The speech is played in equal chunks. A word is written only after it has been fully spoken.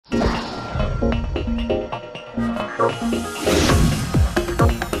Hello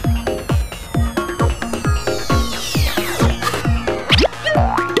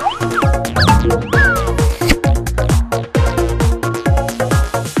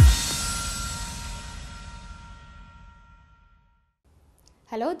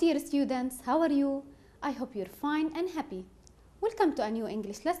dear students, how are you? I hope you're fine and happy. Welcome to a new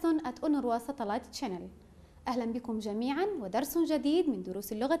English lesson at أونروا Satellite Channel. أهلا بكم جميعا ودرس جديد من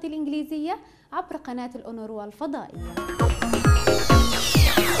دروس اللغة الإنجليزية عبر قناة الأونروا الفضائية.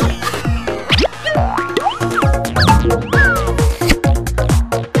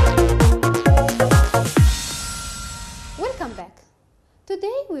 Welcome back.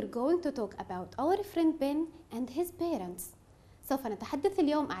 Today we're going to talk about our friend Ben and his parents. سوف نتحدث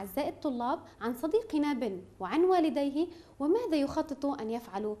اليوم أعزائي الطلاب عن صديقنا بن وعن والديه وماذا يخططوا أن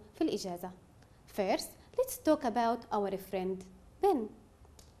يفعلوا في الإجازة. First, let's talk about our friend Ben.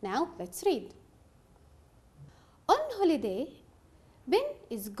 Now, let's read. On holiday, Ben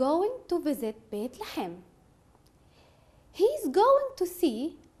is going to visit Bethlehem. He is going to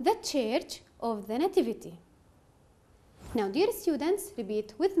see the Church of the Nativity. Now, dear students,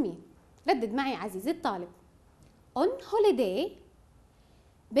 repeat with me. ردد معي عزيزي الطالب. On holiday,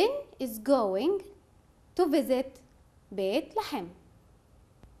 Ben is going to visit Bethlehem.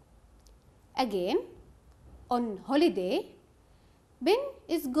 Again, on holiday, Ben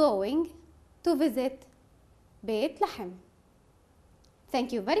is going to visit Bethlehem.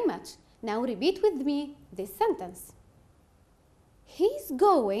 Thank you very much. Now repeat with me this sentence. He's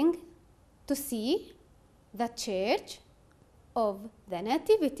going to see the Church of the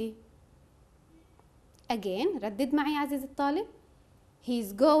Nativity. Again, ردد معي عزيزي الطالب.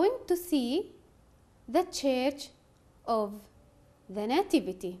 He's going to see the Church of the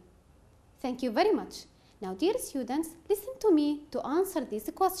Nativity. Thank you very much. Now, dear students, listen to me to answer these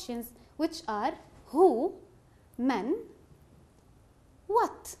questions, which are who, من,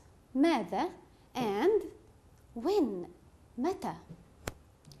 what, ماذا, and when, متى.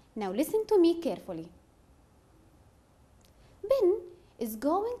 Now, listen to me carefully. Ben is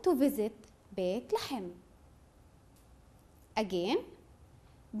going to visit Bethlehem. Again,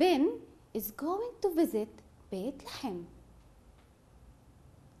 Ben is going to visit Bethlehem.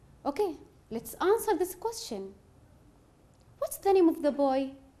 Okay, let's answer this question. What's the name of the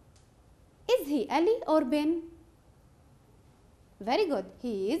boy? Is he Ali or Ben? Very good,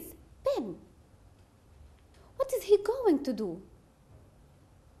 he is Ben. What is he going to do?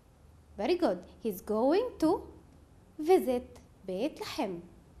 Very good, he's going to visit Bethlehem.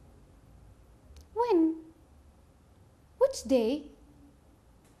 When? Which day?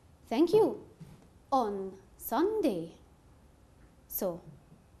 Thank you. On Sunday. So,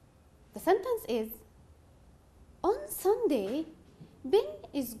 the sentence is, on Sunday, Ben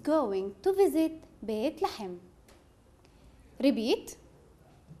is going to visit Bethlehem. Repeat.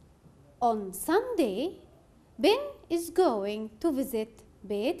 On Sunday, Ben is going to visit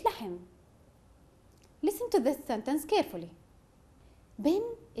Bethlehem. Listen to this sentence carefully. Ben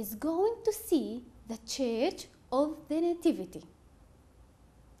is going to see the Church of the Nativity.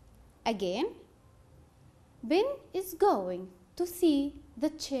 Again, Ben is going to see the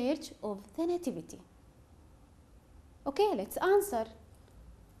Church of the Nativity. Okay, let's answer.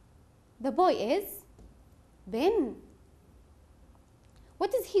 The boy is Ben.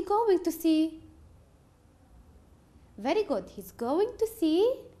 What is he going to see? Very good, he's going to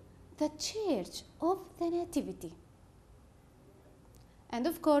see the Church of the Nativity. And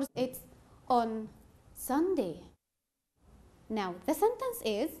of course, it's on Sunday. Now, the sentence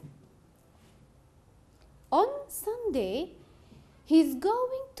is, on Sunday, he's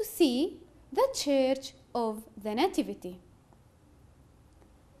going to see the Church of the Nativity.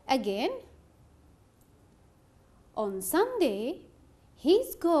 Again, on Sunday,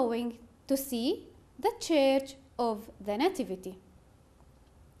 he's going to see the Church of the Nativity.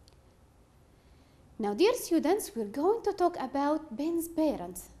 Now, dear students, we're going to talk about Ben's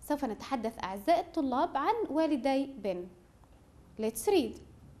parents. سوف نتحدث أعزائي الطلاب عن والدي بن. Let's read.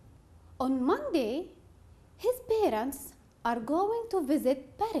 On Monday, his parents are going to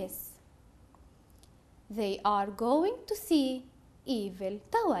visit Paris. They are going to see Eiffel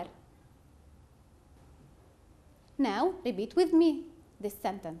Tower. Now, repeat with me this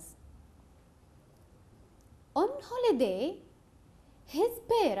sentence. On holiday, his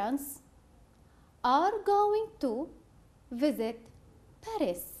parents are going to visit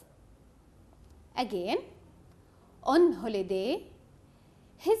Paris. Again, on holiday,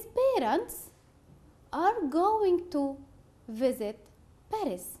 his parents are going to visit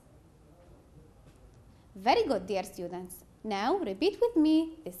Paris. Very good, dear students. Now repeat with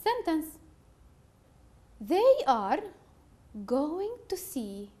me this sentence. They are going to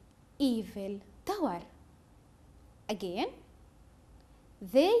see Eiffel Tower. Again,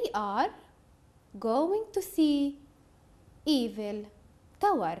 they are going to see Eiffel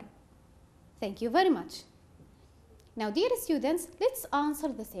Tower. Thank you very much. Now, dear students, let's answer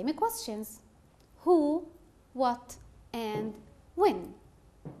the same questions. Who, what, and when?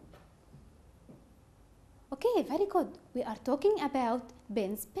 Okay, very good. We are talking about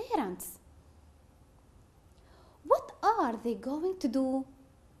Ben's parents. What are they going to do?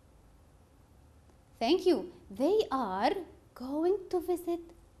 Thank you. They are going to visit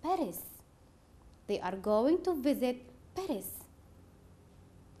Paris. They are going to visit Paris.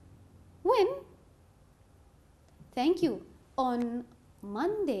 When? Thank you. On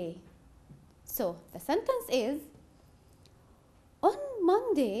Monday. So the sentence is, on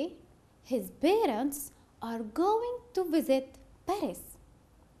Monday, his parents are going to visit Paris.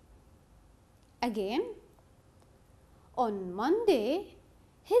 Again, on Monday,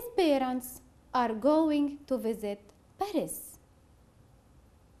 his parents are going to visit Paris.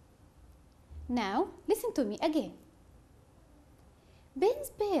 Now, listen to me again.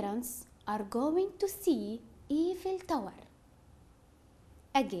 Ben's parents are going to see Eiffel Tower.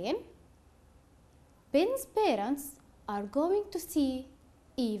 Again, Ben's parents are going to see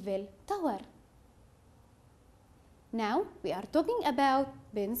Eiffel Tower. Now, we are talking about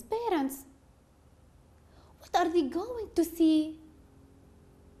Ben's parents. What are they going to see?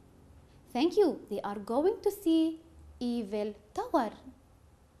 Thank you. They are going to see Eiffel Tower.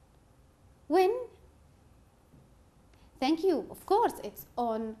 When? Thank you. Of course, it's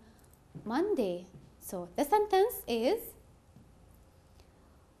on Monday. So the sentence is,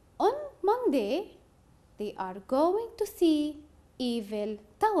 on Monday, they are going to see Eiffel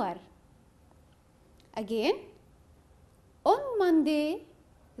Tower. Again, on Monday,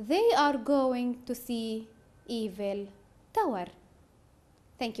 they are going to see Eiffel Tower.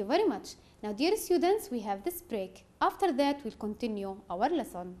 Thank you very much. Now, dear students, we have this break. After that, we'll continue our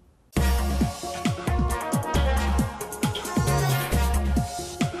lesson.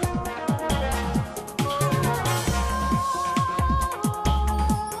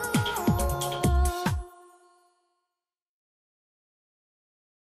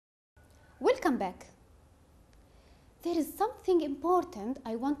 Welcome back. There is something important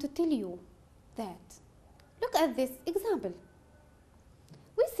I want to tell you. That look at this example.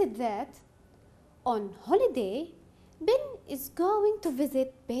 We said that on holiday Ben is going to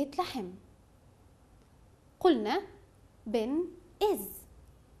visit Bethlehem. قلنا Ben is,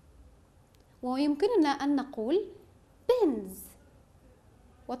 ويمكننا أن نقول Ben's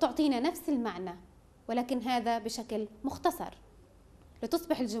وتعطينا نفس المعنى، ولكن هذا بشكل مختصر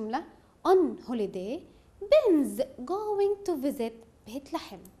لتصبح الجملة on holiday Ben's going to visit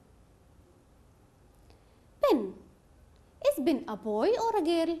Bethlehem. Ben. Is Ben a boy or a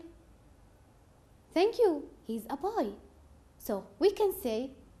girl? Thank you. He's a boy. So we can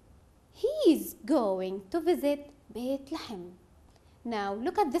say he's going to visit Bethlehem. Now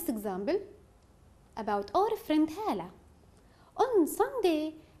look at this example about our friend Hala. On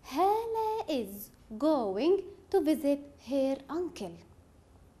Sunday, Hala is going to visit her uncle.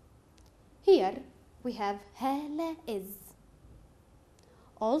 Here we have Hala is.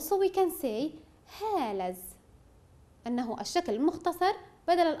 Also we can say Hala's. أنه الشكل المختصر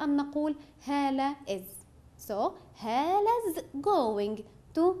بدلا أن نقول هالة is. So Hala's going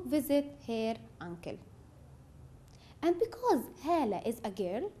to visit her uncle. And because Hala is a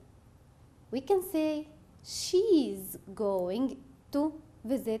girl, we can say she's going to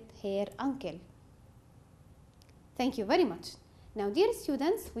visit her uncle. Thank you very much. Now, dear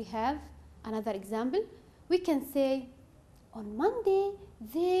students, we have another example. We can say on Monday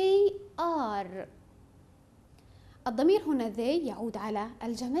they are. الضمير هنا they يعود على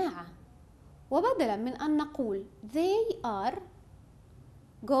الجماعة، وبدلا من أن نقول they are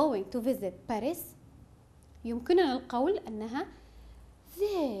going to visit Paris يمكننا القول أنها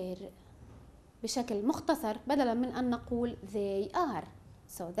they're بشكل مختصر بدلا من أن نقول they are.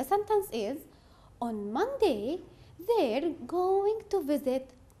 So the sentence is on Monday they're going to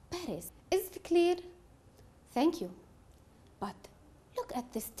visit Paris. Is it clear? Thank you. But look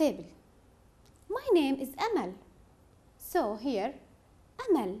at this table. My name is Amal. So here,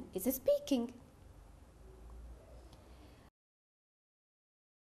 Amal is speaking.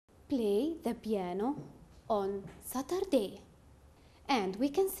 Play the piano on Saturday. And we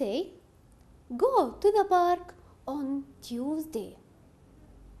can say, go to the park on Tuesday.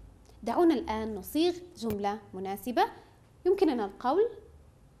 دعونا الآن نصيغ جملة مناسبة. يمكننا القول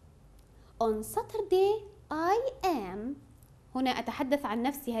on Saturday I am. هنا أتحدث عن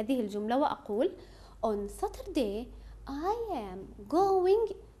نفسي هذه الجملة وأقول On Saturday I am going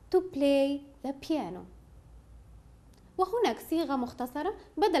to play the piano. وهناك صيغة مختصرة،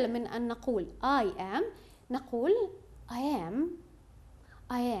 بدلا من أن نقول I am نقول I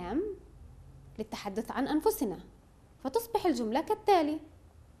am للتحدث عن أنفسنا، فتصبح الجملة كالتالي: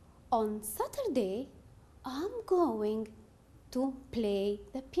 On Saturday I'm going to play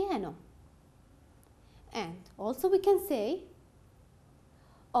the piano. And also we can say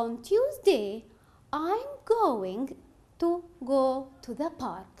on Tuesday I'm going to go to the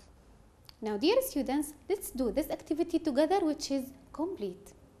park. Now dear students, let's do this activity together, which is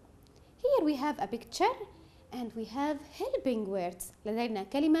complete. Here we have a picture and we have helping words. لدينا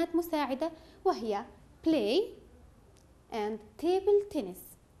كلمات مساعدة وهي play and table tennis.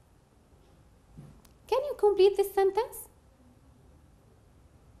 Can you complete this sentence?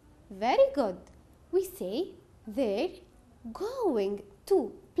 Very good. We say they're going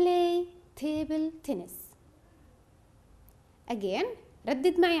to play table tennis. Again,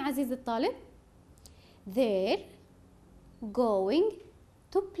 ردد معي عزيزي الطالب. They're going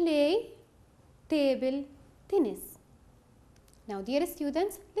to play table tennis. Now dear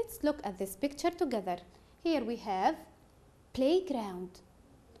students, let's look at this picture together. Here we have playground.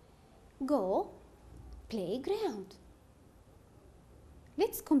 Go playground.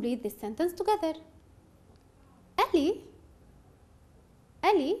 Let's complete this sentence together. Ali.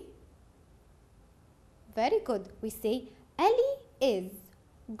 Very good. We say Ali is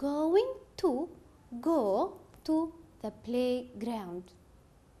going to go to the playground.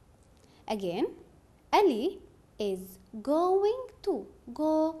 Again, Ali is going to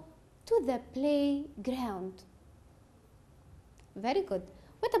go to the playground. Very good.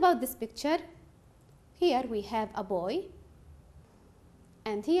 What about this picture? Here we have a boy,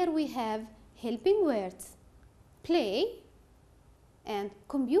 and here we have helping words, play and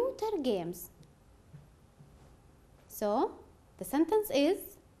computer games. So the sentence is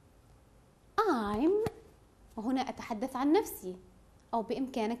I'm، وهنا أتحدث عن نفسي أو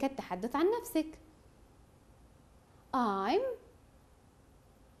بإمكانك التحدث عن نفسك. I'm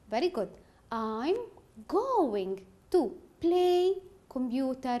very good. I'm going to play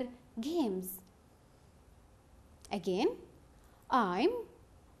computer games. Again, I'm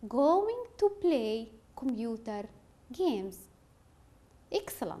going to play computer games.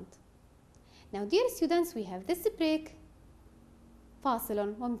 Excellent. Now dear students, we have this break. فاصل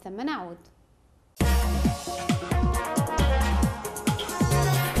ومن ثم نعود.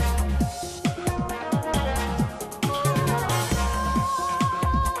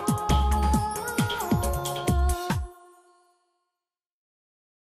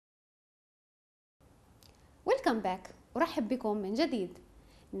 Welcome back. أرحب بكم من جديد.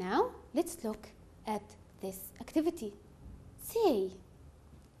 Now let's look at this activity. Say.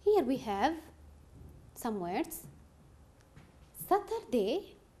 Here we have some words.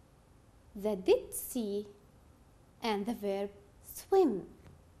 Saturday, the Dead Sea, and the verb swim.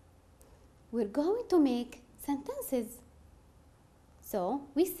 We're going to make sentences. So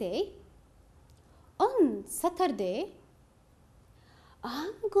we say, on Saturday,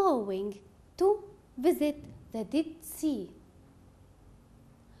 I'm going to visit the Dead Sea.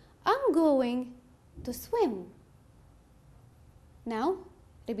 I'm going to swim. Now,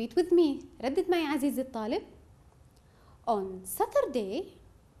 repeat with me. ردد معي عزيزي الطالب. On Saturday,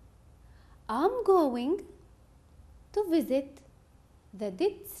 I'm going to visit the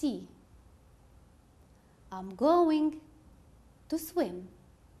Dead Sea. I'm going to swim.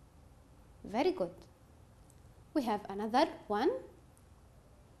 Very good. We have another one.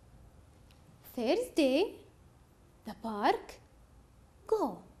 Thursday, the park,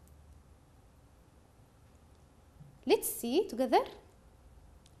 go. Let's see together.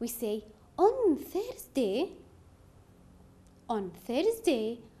 We say on Thursday,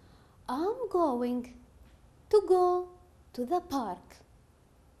 I'm going to go to the park.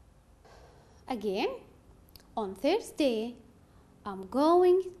 Again, on Thursday, I'm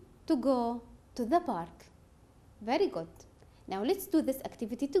going to go to the park. Very good. Now let's do this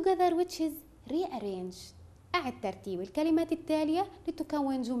activity together, which is rearrange. أعد ترتيب الكلمات التالية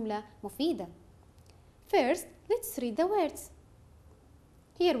لتكون جملة مفيدة. First, let's read the words.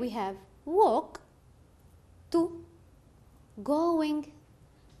 Here we have walk, to, going,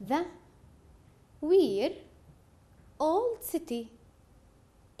 the, we're, old city,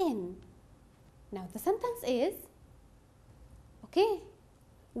 in. Now the sentence is, okay,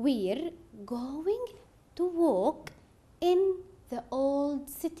 we're going to walk in the old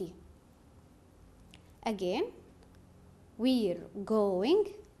city. Again, we're going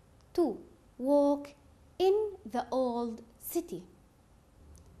to walk in the old city.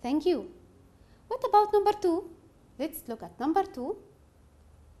 Thank you. What about number 2? Let's look at number 2.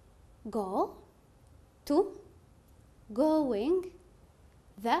 Go to, going,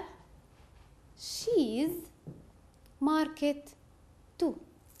 the, she's, market, to.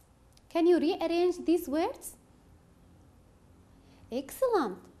 Can you rearrange these words?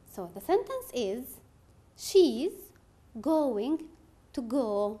 Excellent. So the sentence is, she's going to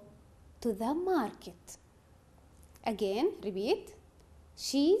go to the market. Again, repeat.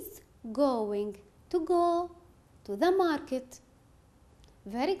 She's going to go to the market.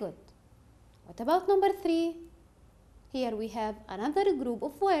 Very good. What about number 3? Here we have another group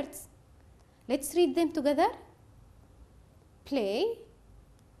of words. Let's read them together. Play,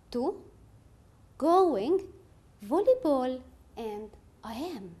 to, going, volleyball, and I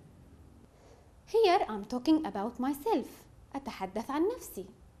am. Here I'm talking about myself. أتحدث عن نفسي.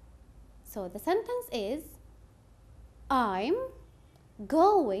 So the sentence is, I'm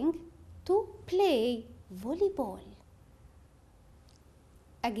going to play volleyball.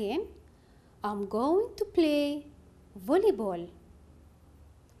 Again, I'm going to play volleyball.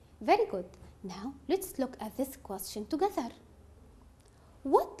 Very good. Now let's look at this question together.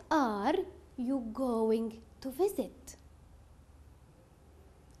 What are you going to visit?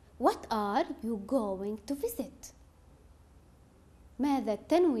 What are you going to visit? ماذا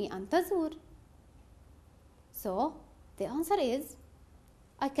تنوي أن تزور؟ So the answer is,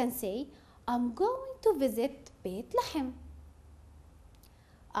 I can say, I'm going to visit بيت لحم.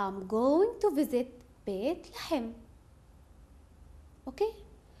 I'm going to visit بيت لحم. Okay,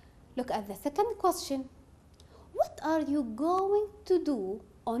 look at the second question. What are you going to do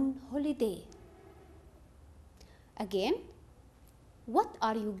on holiday? Again, what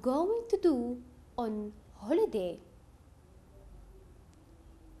are you going to do on holiday?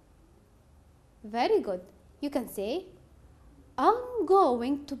 Very good. You can say, I'm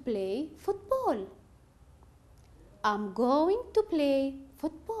going to play football. I'm going to play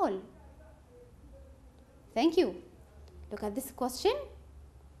football. Thank you. Look at this question.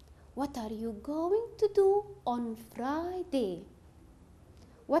 What are you going to do on Friday?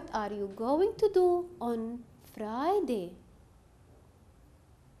 What are you going to do on Friday?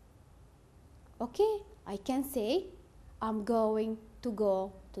 Okay, I can say, I'm going to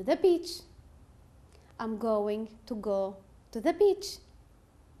go to the beach. I'm going to go to the beach.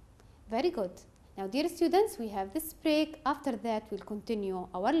 Very good. Now, dear students, we have this break. After that, we'll continue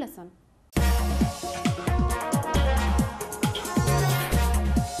our lesson.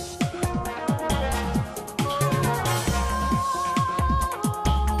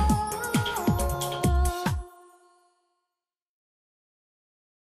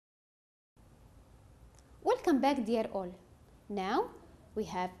 Welcome back, dear all. Now, we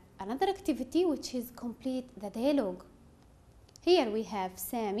have another activity, which is complete the dialogue. Here we have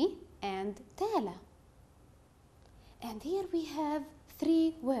Sami and Tala. And here we have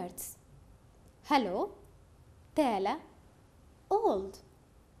 3 words. Hello, Tala, old.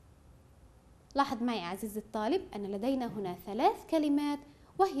 لاحظ معي عزيزي الطالب أن لدينا هنا 3 كلمات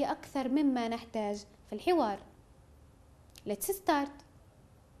وهي أكثر مما نحتاج في الحوار. Let's start.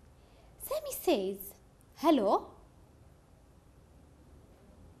 Sami says, hello.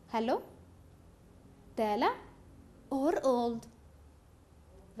 Hello, Tala or old?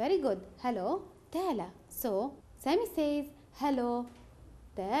 Very good. Hello, Tala. So, Sami says, hello,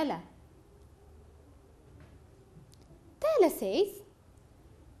 Tala. Tala says,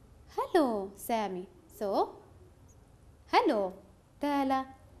 hello, Sami. So, hello, Tala.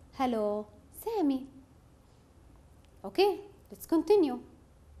 Hello, Sami. Okay, let's continue.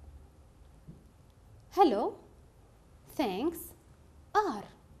 Hello, thanks, are.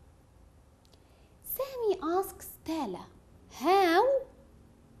 Sami asks Tala, how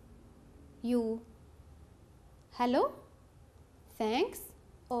you? Hello, thanks,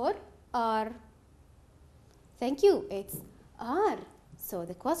 or are? Thank you, it's are. So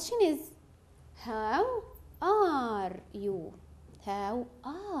the question is, how are you? How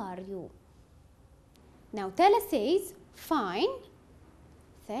are you? Now Tala says, fine,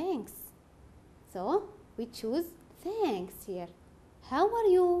 thanks. So we choose thanks here. How are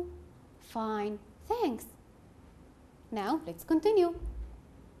you? Fine, thanks. Now let's continue.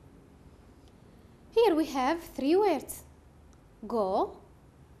 Here we have 3 words. Go,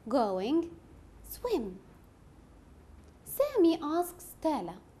 going, swim. Sami asks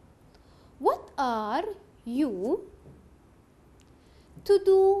Tala, what are you to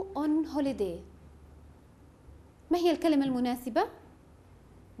do on holiday? ما هي الكلمة المناسبة؟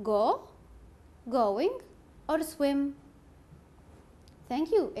 Go, going, or swim?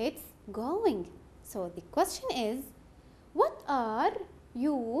 Thank you, it's going. So the question is, what are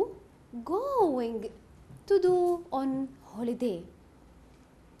you going to do on holiday?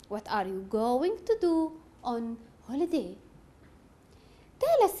 What are you going to do on holiday?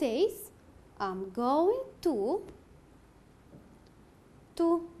 Tala says, I'm going to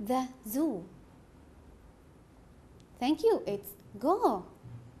the zoo. Thank you, it's go.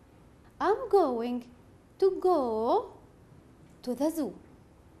 I'm going to go to the zoo.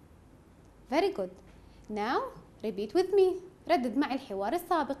 Very good. Now repeat with me. ردد معي الحوار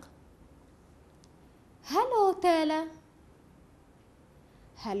السابق. Hello تالا.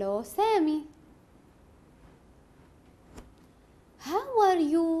 Hello سامي. How are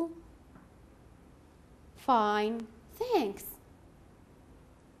you? Fine, thanks.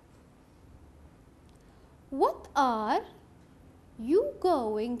 What are you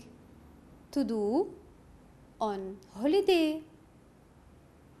going to do on holiday?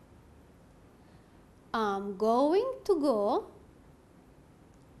 I'm going to go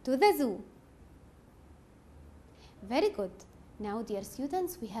to the zoo. Very good. Now, dear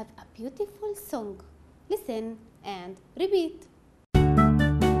students, we have a beautiful song. Listen and repeat.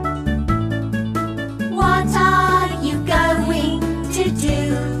 What are you going to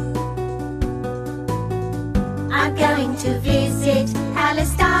do? I'm going to visit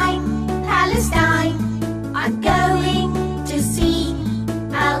Palestine, Palestine. I'm going to see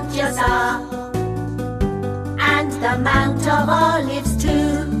Al-Jazar and the Mount of Olives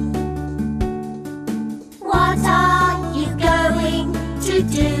too. What are you going to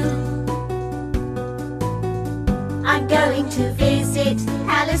do? I'm going to visit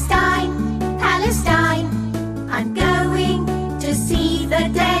Palestine, Palestine. I'm going to see the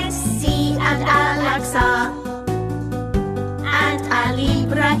Dead Sea and Al-Aqsa and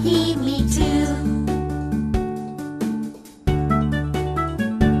Al-Ibrahimi too.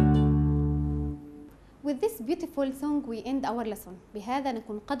 With this beautiful song we end our lesson. بهذا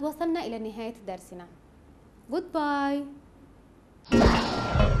نكون قد وصلنا إلى نهاية درسنا. Goodbye.